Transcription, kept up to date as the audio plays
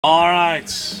All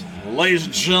right, ladies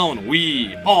and gentlemen,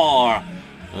 we are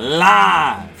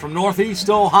live from Northeast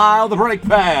Ohio, the brake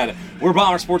pad, where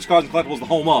Bomber Sports Cards and Collectibles, the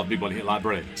home of Big Money Hit Live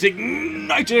Breaks,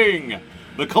 igniting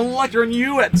the collector and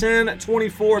you at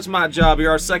 10:24. It's my job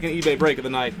here, our second eBay break of the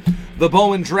night. The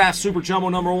Bowman Draft Super Jumbo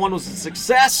number 1 was a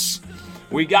success.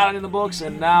 We got it in the books,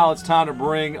 and now it's time to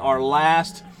bring our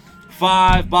last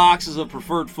 5 boxes of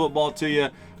preferred football to you.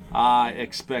 I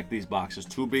expect these boxes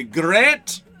to be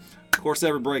great. Of course,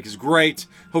 every break is great.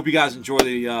 Hope you guys enjoy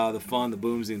the fun, the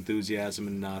booms, the enthusiasm,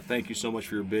 and thank you so much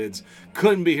for your bids.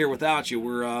 Couldn't be here without you.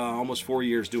 We're almost 4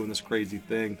 years doing this crazy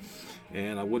thing,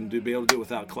 and I wouldn't be able to do it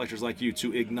without collectors like you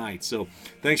to ignite. So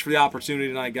thanks for the opportunity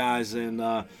tonight, guys. And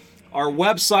our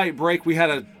website break, we had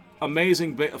an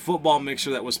amazing football mixer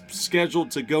that was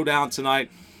scheduled to go down tonight.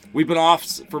 We've been off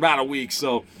for about a week,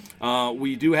 so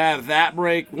we do have that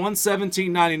break,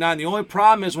 $117.99. The only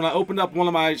problem is when I opened up one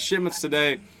of my shipments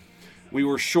today, we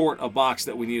were short a box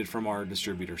that we needed from our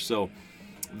distributor. So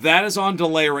that is on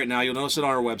delay right now. You'll notice it on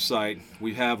our website.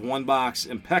 We have one box,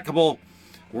 Impeccable.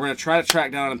 We're going to try to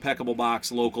track down an Impeccable box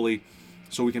locally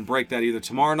so we can break that either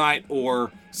tomorrow night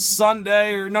or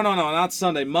Sunday. Or no, not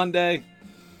Sunday, Monday.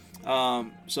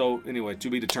 So anyway, to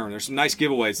be determined. There's some nice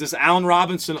giveaways. This Allen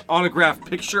Robinson autographed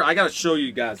picture. I got to show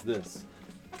you guys this.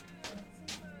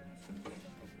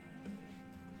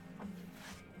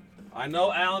 I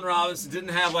know Allen Robinson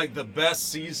didn't have like the best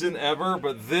season ever,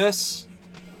 but this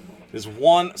is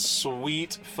one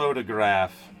sweet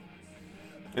photograph.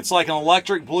 It's like an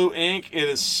electric blue ink. It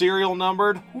is serial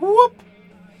numbered. Whoop!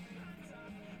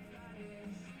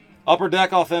 Upper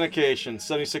Deck authentication,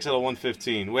 76 out of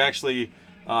 115. We actually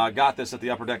got this at the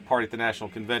Upper Deck party at the National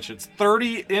Convention. It's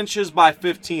 30 inches by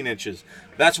 15 inches.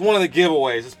 That's one of the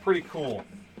giveaways. It's pretty cool.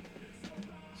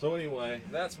 So anyway,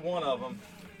 that's one of them.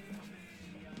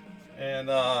 And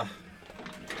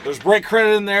there's break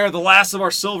credit in there. The last of our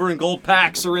silver and gold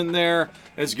packs are in there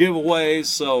as giveaways.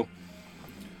 So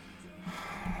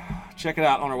check it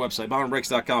out on our website,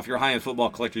 bomberbreaks.com. If you're a high-end football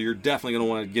collector, you're definitely going to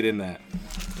want to get in that.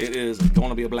 It is going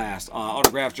to be a blast.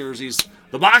 Autographed jerseys.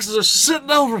 The boxes are sitting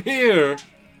over here.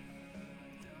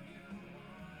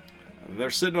 They're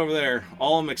sitting over there.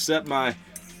 All of them except my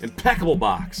Impeccable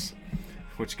box,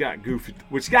 which got goofy.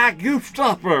 Which got goofed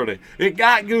up early. It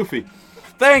got goofy.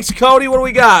 Thanks, Cody. What do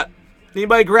we got?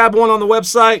 Anybody grab one on the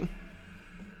website?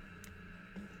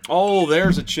 Oh,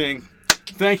 there's a ching.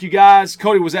 Thank you, guys.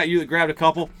 Cody, was that you that grabbed a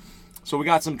couple? So we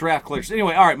got some draft collectors.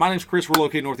 Anyway, all right, my name's Chris. We're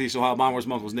located in Northeast Ohio. Bomber's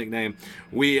my uncle's nickname.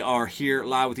 We are here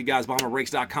live with you guys.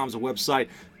 BomberBreaks.com is a website.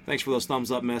 Thanks for those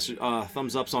thumbs ups on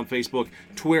Facebook,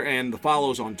 Twitter, and the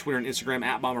follows on Twitter and Instagram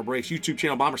at Bomber Breaks. YouTube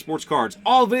channel Bomber Sports Cards.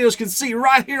 All the videos you can see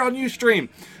right here on Ustream.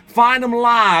 Find them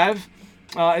live.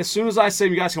 As soon as I say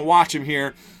you guys can watch them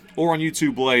here or on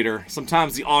YouTube later.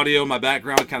 Sometimes the audio in my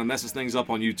background kind of messes things up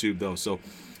on YouTube, though. So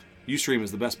Ustream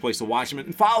is the best place to watch them.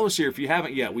 And follow us here if you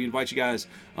haven't yet. We invite you guys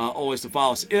always to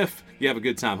follow us if you have a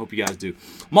good time. Hope you guys do.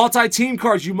 Multi-team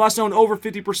cards. You must own over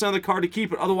 50% of the card to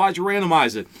keep it. Otherwise, you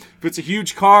randomize it. If it's a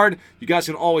huge card, you guys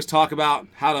can always talk about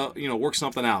how to work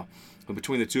something out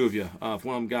between the two of you. If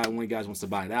one of you guys wants to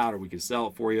buy it out, or we can sell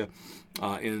it for you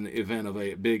in the event of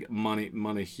a big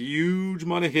huge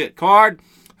money hit card.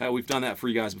 We've done that for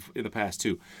you guys in the past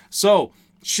too. So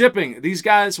shipping, these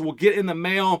guys will get in the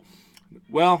mail.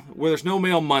 Well, where there's no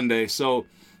mail Monday, so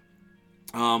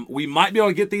we might be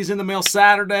able to get these in the mail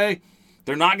Saturday.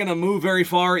 They're not going to move very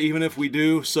far, even if we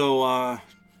do. So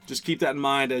just keep that in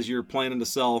mind as you're planning to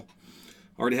sell.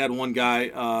 Already had one guy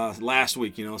last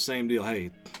week. Same deal.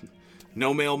 Hey.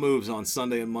 No mail moves on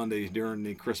Sunday and Monday during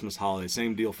the Christmas holiday.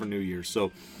 Same deal for New Year's.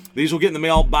 So these will get in the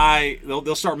mail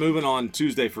they'll start moving on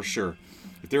Tuesday for sure.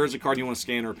 If there is a card you want to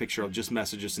scan or a picture of, just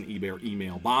message us in eBay or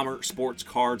email.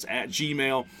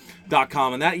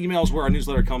 bombersportscards@gmail.com. And that email is where our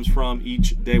newsletter comes from.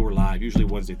 Each day we're live, usually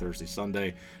Wednesday, Thursday,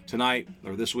 Sunday. Tonight,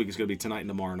 or this week, is going to be tonight and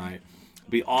tomorrow night.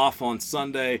 Be off on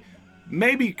Sunday.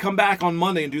 Maybe come back on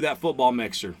Monday and do that football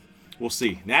mixer. We'll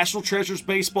see. National Treasures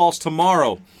Baseball's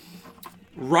tomorrow.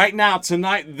 Right now,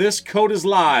 tonight, this code is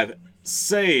live.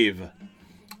 Save.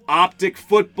 Optic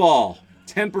Football,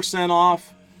 10%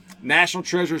 off. National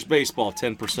Treasures Baseball,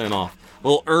 10% off. A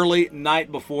little early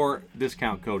night before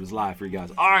discount code is live for you guys.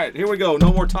 All right, here we go.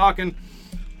 No more talking.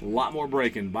 A lot more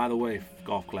breaking. By the way,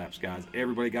 golf claps, guys.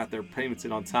 Everybody got their payments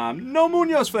in on time. No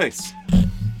Munoz face.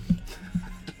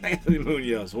 Anthony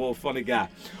Munoz. Well, funny guy.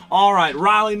 All right,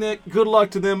 Riley, Nick, good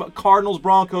luck to them. Cardinals,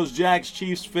 Broncos, Jags,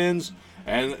 Chiefs, Finns,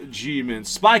 and G-Men.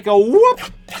 Spiko, whoop!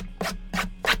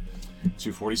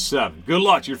 247. Good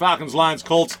luck to your Falcons, Lions,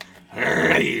 Colts.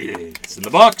 It's in the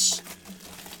Bucks.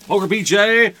 Poker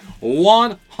BJ,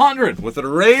 100 with the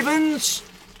Ravens,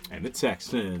 and the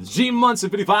Texans. G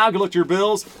Munson 55. Good luck to your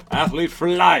Bills. Athlete for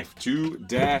life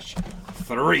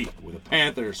 2-3 with the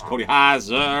Panthers. Cody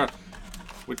Heiser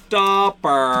with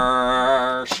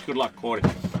Toppers. Good luck, Cody.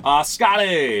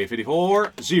 Scotty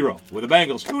 54-0 with the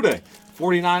Bengals. Uday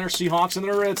 49ers, Seahawks, and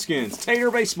the Redskins.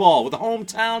 Tater Baseball with the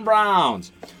hometown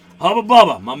Browns. Hubba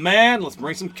Bubba, my man. Let's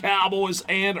bring some Cowboys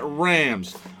and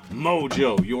Rams.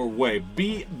 Mojo your way.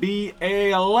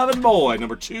 BBA11 boy,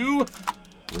 number 2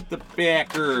 with the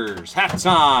Packers.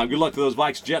 Halftime. Good luck to those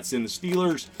Vikes, Jets, and the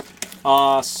Steelers.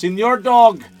 Senior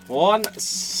Dog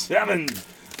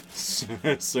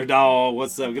 1-7. Sir Dog,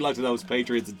 what's up? Good luck to those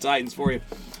Patriots and Titans for you.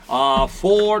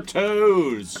 Four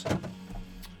Toes.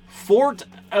 Fort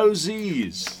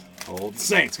OZs. Oh, the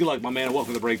Saints. Good luck, my man.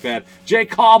 Welcome to the break pad. Jay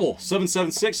Cobble,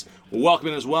 776. Welcome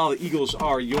in as well. The Eagles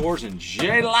are yours. And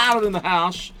Jay Loudon in the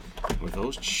house with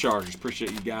those Chargers.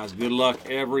 Appreciate you guys. Good luck,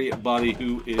 everybody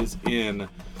who is in.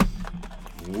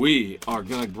 We are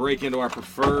going to break into our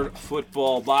preferred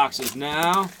football boxes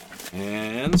now.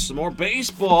 And some more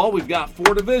baseball. We've got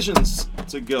 4 divisions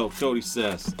to go, Cody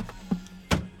says.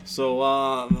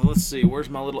 So, let's see. Where's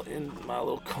my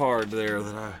little card there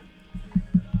that I...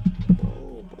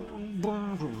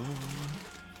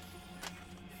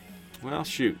 Well,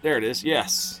 shoot. There it is.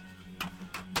 Yes.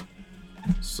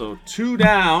 So, 2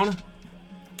 down.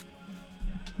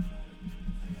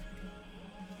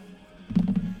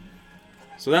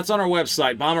 So, that's on our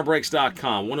website,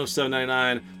 bomberbreaks.com.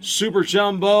 107.99 Super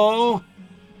Jumbo.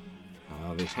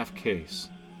 The half case.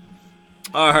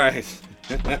 All right.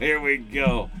 Here we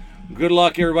go. Good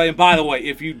luck, everybody. And by the way,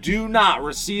 if you do not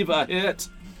receive a hit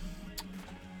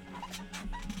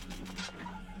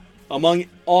among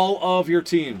all of your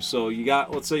teams, so you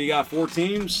got, let's say you got 4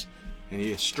 teams, and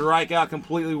you strike out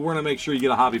completely, we're going to make sure you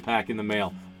get a hobby pack in the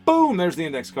mail. Boom! There's the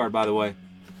index card, by the way.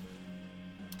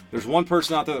 There's one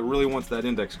person out there that really wants that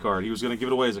index card. He was going to give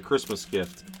it away as a Christmas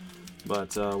gift,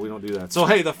 but we don't do that. So,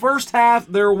 hey, the first half,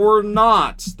 there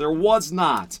was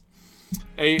not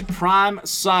a prime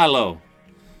silo.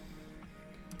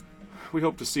 We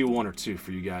hope to see 1 or 2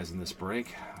 for you guys in this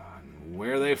break.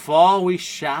 Where they fall, we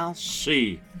shall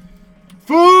see.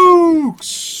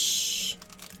 Fuchs!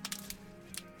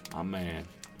 Oh, man.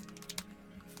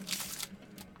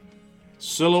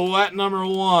 Silhouette number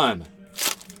 1.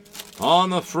 On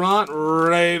the front,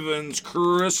 Ravens,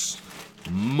 Chris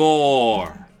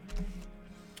Moore.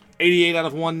 88 out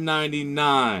of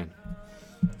 199.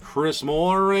 Chris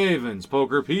Moore, Ravens.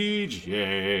 Poker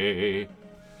PJ.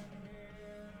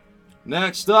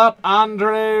 Next up,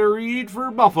 Andre Reed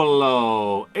for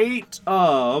Buffalo. 8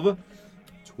 of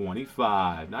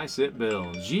 25. Nice hit,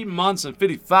 Bill. G Munson,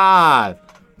 55.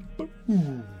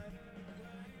 Ooh.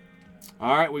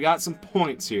 All right, we got some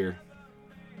points here.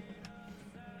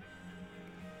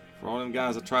 For all them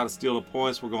guys that try to steal the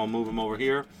points, we're going to move them over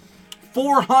here.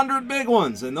 400 big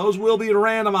ones, and those will be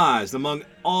randomized among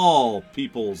all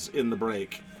peoples in the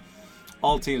break.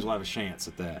 All teams will have a chance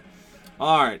at that.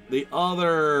 All right, the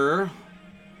other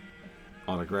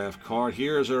autograph card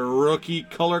here is a rookie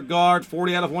color guard,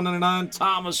 40 out of 199,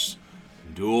 Thomas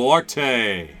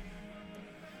Duarte.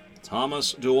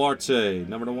 Thomas Duarte,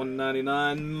 number to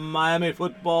 199, Miami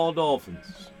Football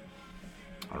Dolphins.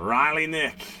 Riley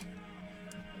Nick.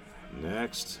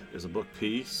 Next is a book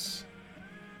piece.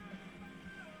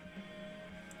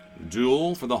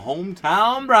 Duel for the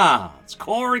hometown Browns.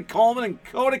 Corey Coleman and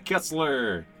Cody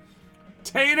Kessler.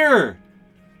 Tater.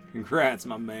 Congrats,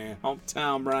 my man.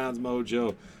 Hometown Browns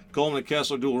mojo. Coleman and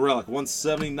Kessler dual relic.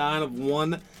 179 of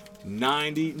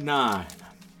 199.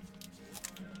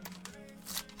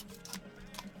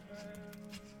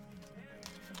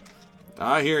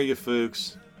 I hear you,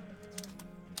 Fuchs.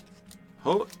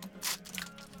 Hold it.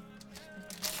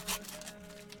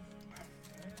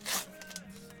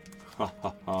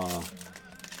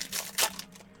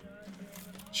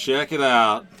 Check it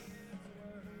out.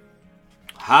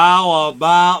 How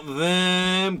about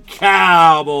them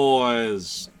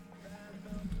Cowboys?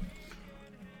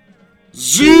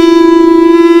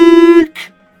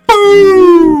 Zeke!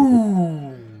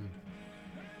 Boom!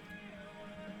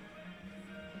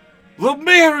 The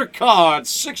mirror card,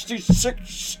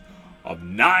 66 of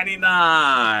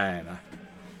 99.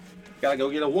 Gotta go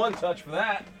get a 1-touch for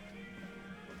that.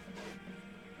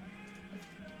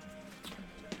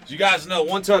 As you guys know,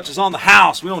 1-touch is on the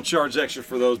house. We don't charge extra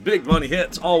for those. Big money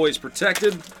hits, always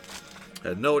protected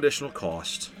at no additional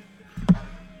cost.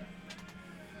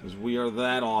 Because we are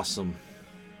that awesome.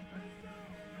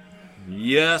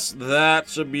 Yes,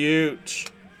 that's a beaut.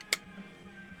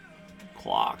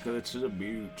 Clock, that's a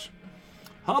beaut.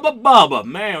 Hubba Bubba.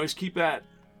 Man, let's keep that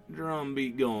drum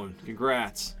beat going.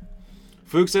 Congrats.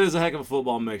 Fuchs, it is a heck of a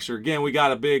football mixer. Again, we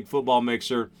got a big football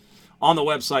mixer on the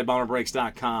website,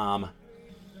 bomberbreaks.com.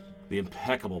 The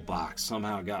impeccable box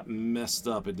somehow got messed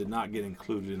up. It did not get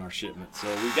included in our shipment. So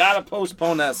we got to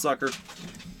postpone that sucker.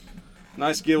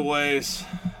 Nice giveaways.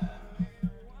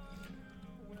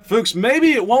 Fuchs,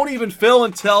 maybe it won't even fill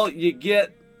until you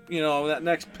get, you know, that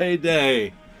next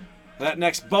payday. That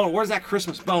next bonus. Where's that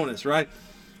Christmas bonus, right?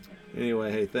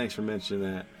 Anyway, hey, thanks for mentioning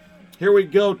that. Here we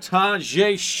go,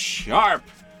 Tajay Sharp.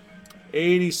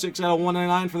 86 out of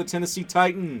 199 for the Tennessee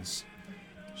Titans.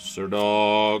 Sir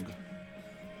Dog.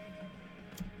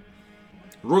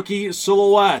 Rookie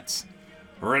silhouette.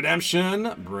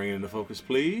 Redemption. Bring it into focus,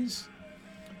 please.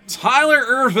 Tyler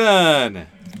Irvin.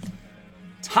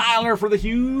 Tyler for the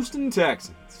Houston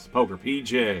Texans. Poker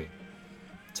PJ.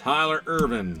 Tyler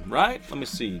Irvin, right? Let me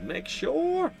see. Make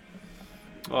sure.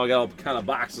 Oh, I got all kind of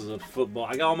boxes of football.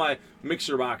 I got all my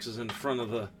mixer boxes in front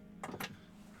of the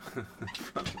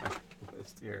front of my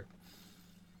list here.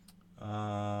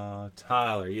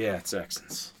 Tyler, yeah,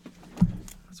 Texans.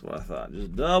 That's what I thought.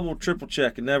 Just double, triple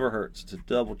check. It never hurts to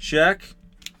double check.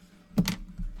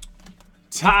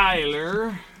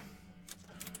 Tyler.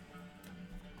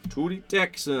 Tootie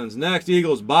Texans. Next,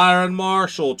 Eagles. Byron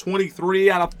Marshall, 23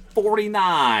 out of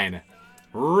 49.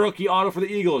 Rookie auto for the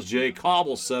Eagles. Jay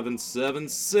Cobble,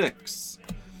 776.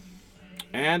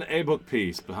 And a book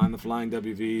piece behind the Flying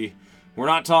WV. We're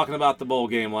not talking about the bowl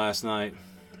game last night.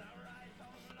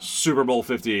 Super Bowl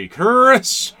 50.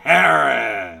 Chris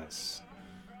Harris.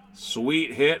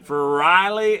 Sweet hit for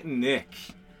Riley Nick.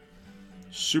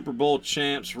 Super Bowl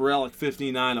champs relic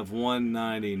 59 of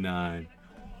 199.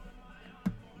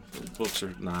 Those books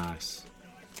are nice.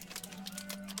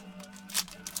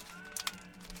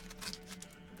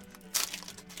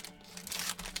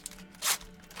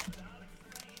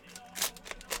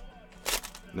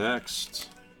 Next.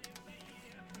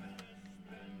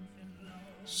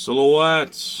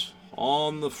 Silhouette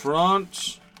on the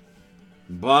front.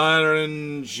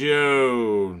 Byron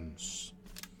Jones.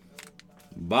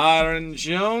 Byron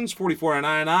Jones, 44 out of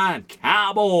 99.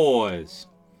 Cowboys.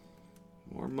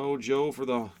 More mojo for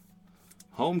the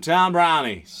hometown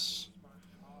Brownies.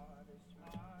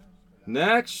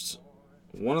 Next,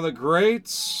 one of the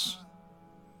greats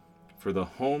for the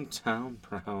hometown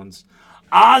Browns.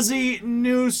 Ozzie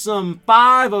Newsome,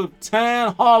 5 of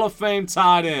 10 Hall of Fame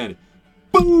tight end.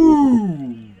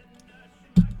 Boom!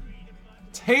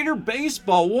 Tater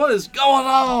Baseball, what is going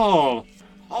on?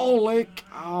 Holy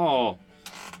cow.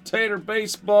 Tater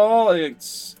Baseball,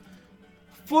 it's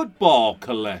football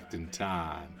collecting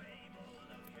time.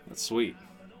 That's sweet.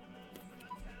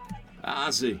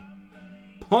 Ozzie.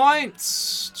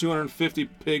 Points. 250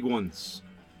 pig ones.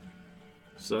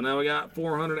 So now we got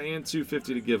 400 and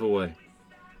 250 to give away.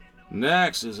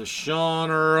 Next is a Sean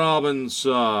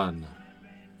Robinson.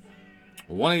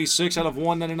 186 out of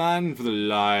 199 for the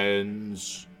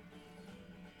Lions.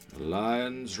 The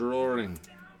Lions roaring.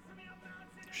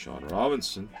 Sean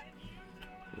Robinson.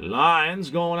 Lions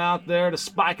going out there to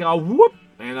spike a whoop.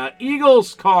 And an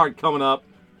Eagles card coming up.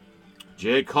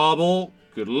 Jay Cobble.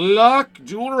 Good luck.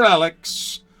 Dual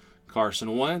relics.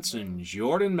 Carson Wentz and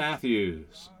Jordan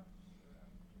Matthews.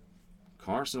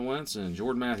 Carson Wentz and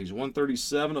Jordan Matthews.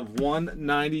 137 of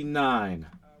 199.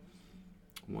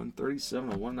 137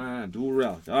 of 199. Dual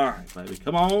relic. All right, baby.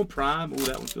 Come on, Prime. Ooh,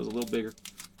 that one feels a little bigger.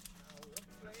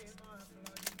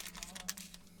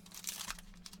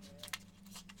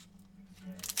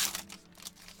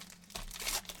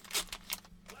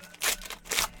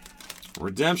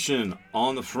 Redemption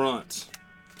on the front.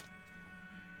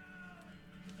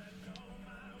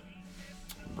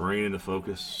 Bring it into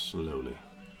focus slowly.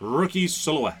 Rookie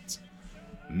silhouette.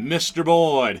 Mr.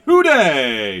 Boyd.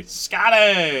 Hooday!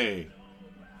 Scotty!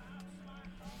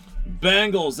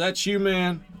 Bengals, that's you,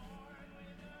 man.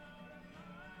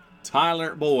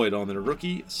 Tyler Boyd on the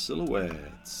rookie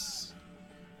silhouettes.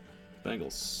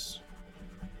 Bengals.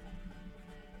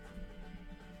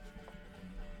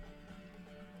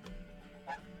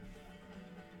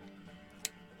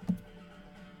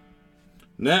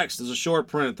 Next is a short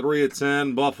print, 3 of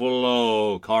 10,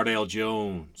 Buffalo, Cardale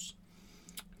Jones.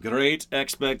 Great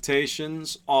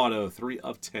Expectations, auto, 3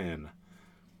 of 10.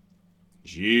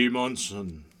 G.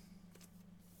 Munson.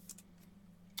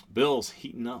 Bills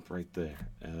heating up right there.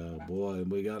 Oh, boy,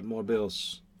 we got more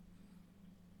Bills.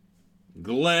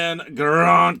 Glenn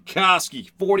Gronkowski,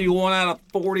 41 out of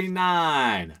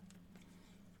 49.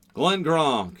 Glenn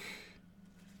Gronk.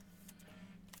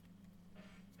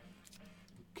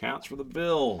 Counts for the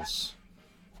Bills.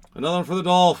 Another one for the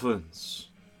Dolphins.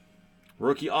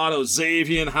 Rookie auto,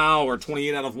 Xavier Howard,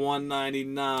 28 out of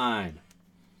 199.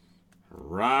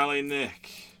 Riley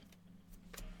Nick.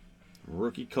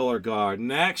 Rookie color guard.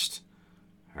 Next.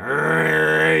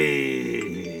 Rays.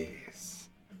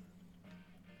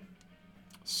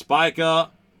 Spike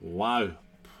up. Wow.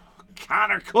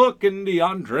 Connor Cook and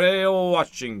DeAndre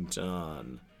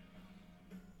Washington.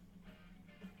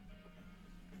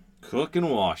 Cook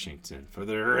and Washington for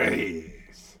the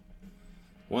Rays.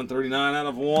 139 out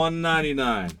of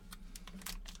 199.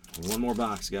 One more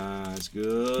box, guys.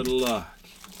 Good luck.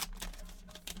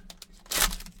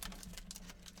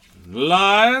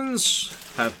 Lions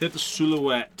have hit the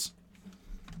silhouette.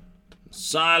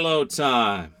 Silo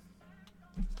time.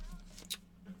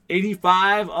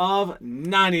 85 of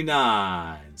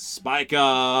 99. Spike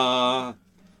another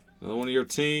one of your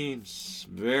teams.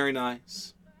 Very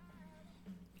nice.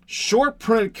 Short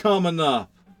print coming up.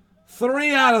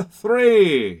 3 out of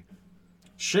 3.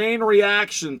 Chain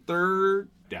reaction. Third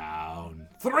down.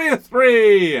 3 of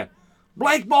 3.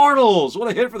 Blake Bortles. What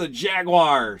a hit for the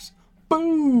Jaguars.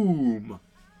 Boom.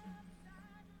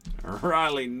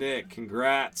 Riley Nick.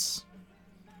 Congrats.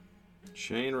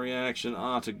 Chain reaction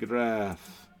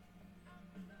autograph.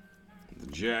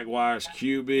 The Jaguars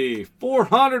QB.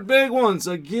 400 big ones.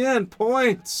 Again,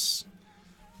 points.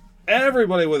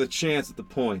 Everybody with a chance at the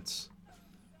points.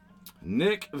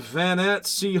 Nick Vanette,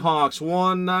 Seahawks,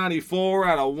 194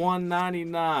 out of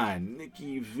 199.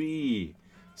 Nicky V.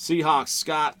 Seahawks,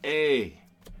 Scott A.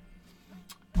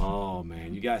 Oh,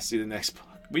 man. You guys see the next book.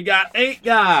 We got 8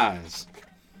 guys.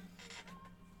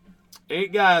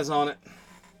 8 guys on it.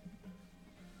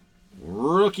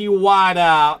 Rookie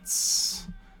wideouts.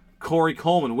 Corey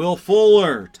Coleman, Will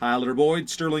Fuller, Tyler Boyd,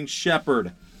 Sterling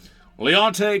Shepard,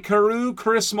 Leonte Carew,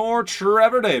 Chris Moore,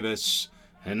 Trevor Davis,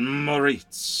 and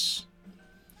Moritz.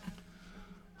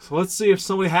 So let's see if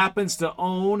somebody happens to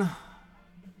own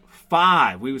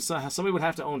 5. Somebody would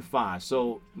have to own 5.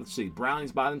 So let's see.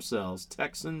 Brownies by themselves.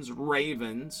 Texans,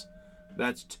 Ravens.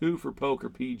 That's 2 for Poker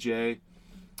PJ.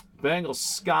 Bengals,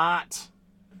 Scott.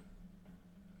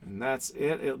 And that's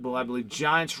it. I believe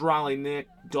Giants, Riley Nick.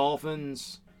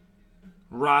 Dolphins,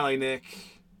 Riley Nick.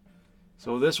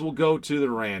 So this will go to the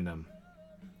random.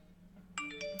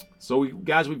 So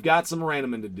guys, we've got some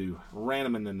randoming to do.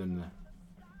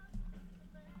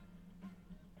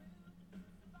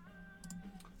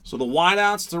 So the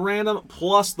wideouts to random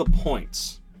plus the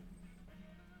points.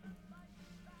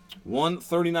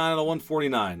 139 out of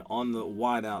 149 on the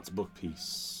wideouts book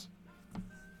piece.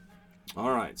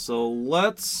 All right, so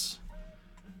let's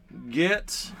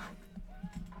get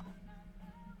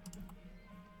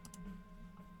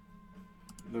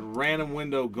the random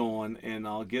window going, and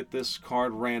I'll get this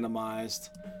card randomized.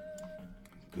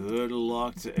 Good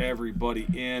luck to everybody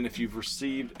in. If you've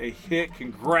received a hit,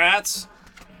 congrats.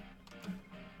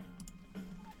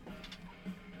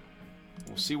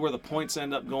 We'll see where the points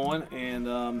end up going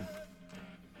and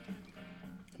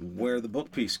where the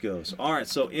book piece goes. All right,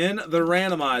 so in the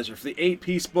randomizer for the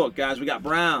 8-piece book, guys, we got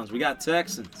Browns, we got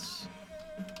Texans,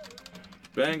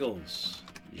 Bengals,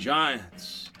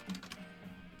 Giants,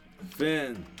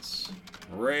 Finns,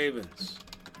 Ravens,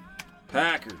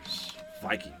 Packers,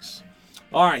 Vikings.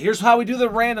 All right, here's how we do the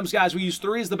randoms, guys. We use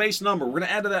 3 as the base number. We're going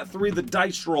to add to that 3 the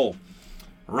dice roll.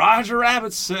 Roger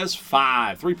Rabbit says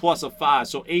 5. 3 plus a 5,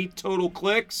 so 8 total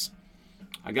clicks.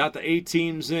 I got the 8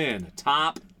 teams in.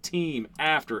 Top team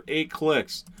after 8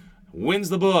 clicks wins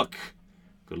the book.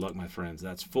 Good luck, my friends.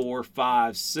 That's 4,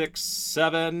 5, 6,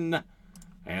 7.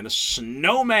 And the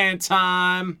snowman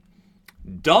time.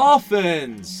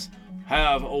 Dolphins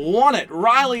have won it.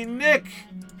 Riley Nick,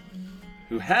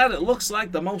 who had, it looks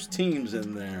like, the most teams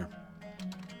in there.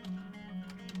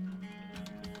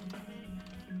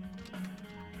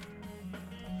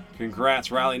 Congrats,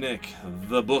 Riley Nick.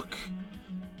 The book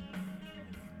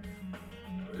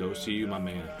goes to you, my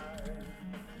man.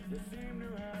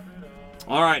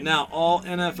 All right, now all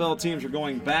NFL teams are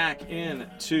going back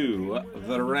into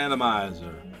the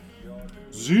randomizer.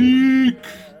 Zeke.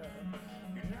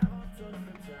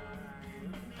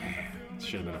 Man,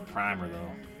 should have been a primer, though.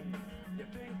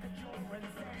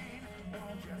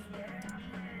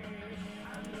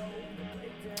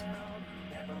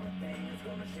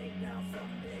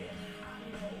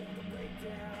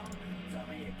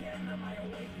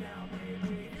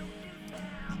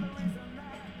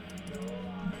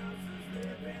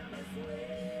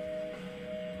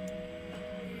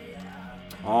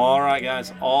 All right,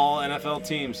 guys, all NFL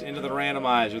teams into the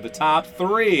randomizer. The top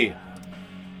 3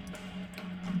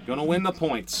 gonna win the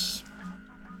points.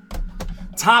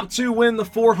 Top 2 win the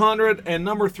 400, and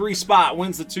number 3 spot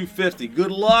wins the 250.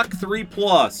 Good luck, 3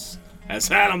 plus. As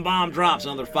Adam Bomb drops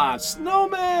another 5.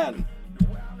 Snowman.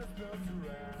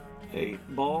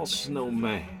 8-ball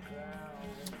snowman.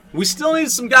 We still need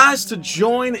some guys to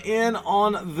join in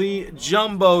on the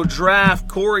jumbo draft.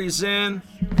 Corey's in.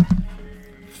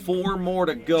 4 more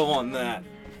to go on that.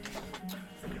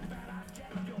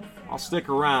 I'll stick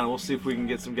around. We'll see if we can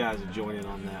get some guys to join in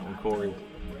on that one, Corey.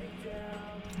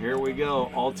 Here we go.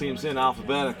 All teams in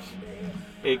alphabetic.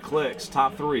 8 clicks.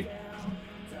 Top 3.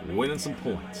 Winning some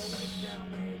points.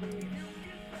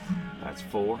 That's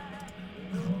 4,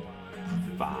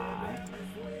 5,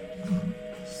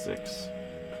 6,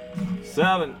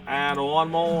 7, and 1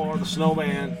 more. The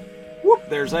snowman. Whoop,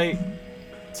 there's 8.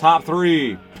 Top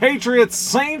 3. Patriots,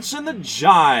 Saints, and the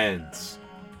Giants.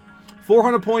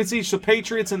 400 points each. The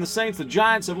Patriots and the Saints. The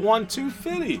Giants have won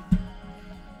 250.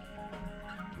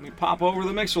 Let me pop over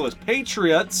the mixer list.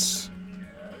 Patriots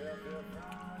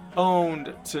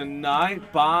owned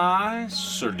tonight by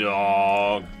Sir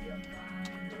Dog.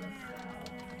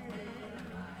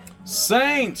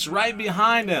 Saints right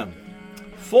behind him.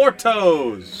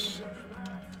 Fortos.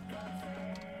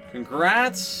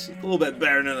 Congrats. A little bit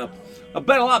better than a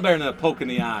lot better than a poke in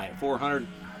the eye. 400.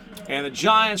 And the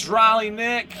Giants, Riley,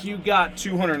 Nick, you got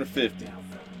 250.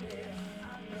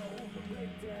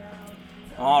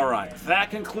 All right,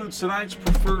 that concludes tonight's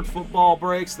preferred football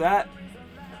breaks. That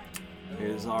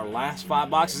is our last 5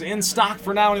 boxes in stock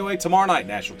for now anyway. Tomorrow night,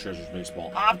 National Treasures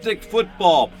Baseball. Optic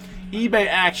Football. eBay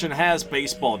action has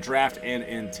baseball, draft, and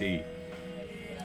NT.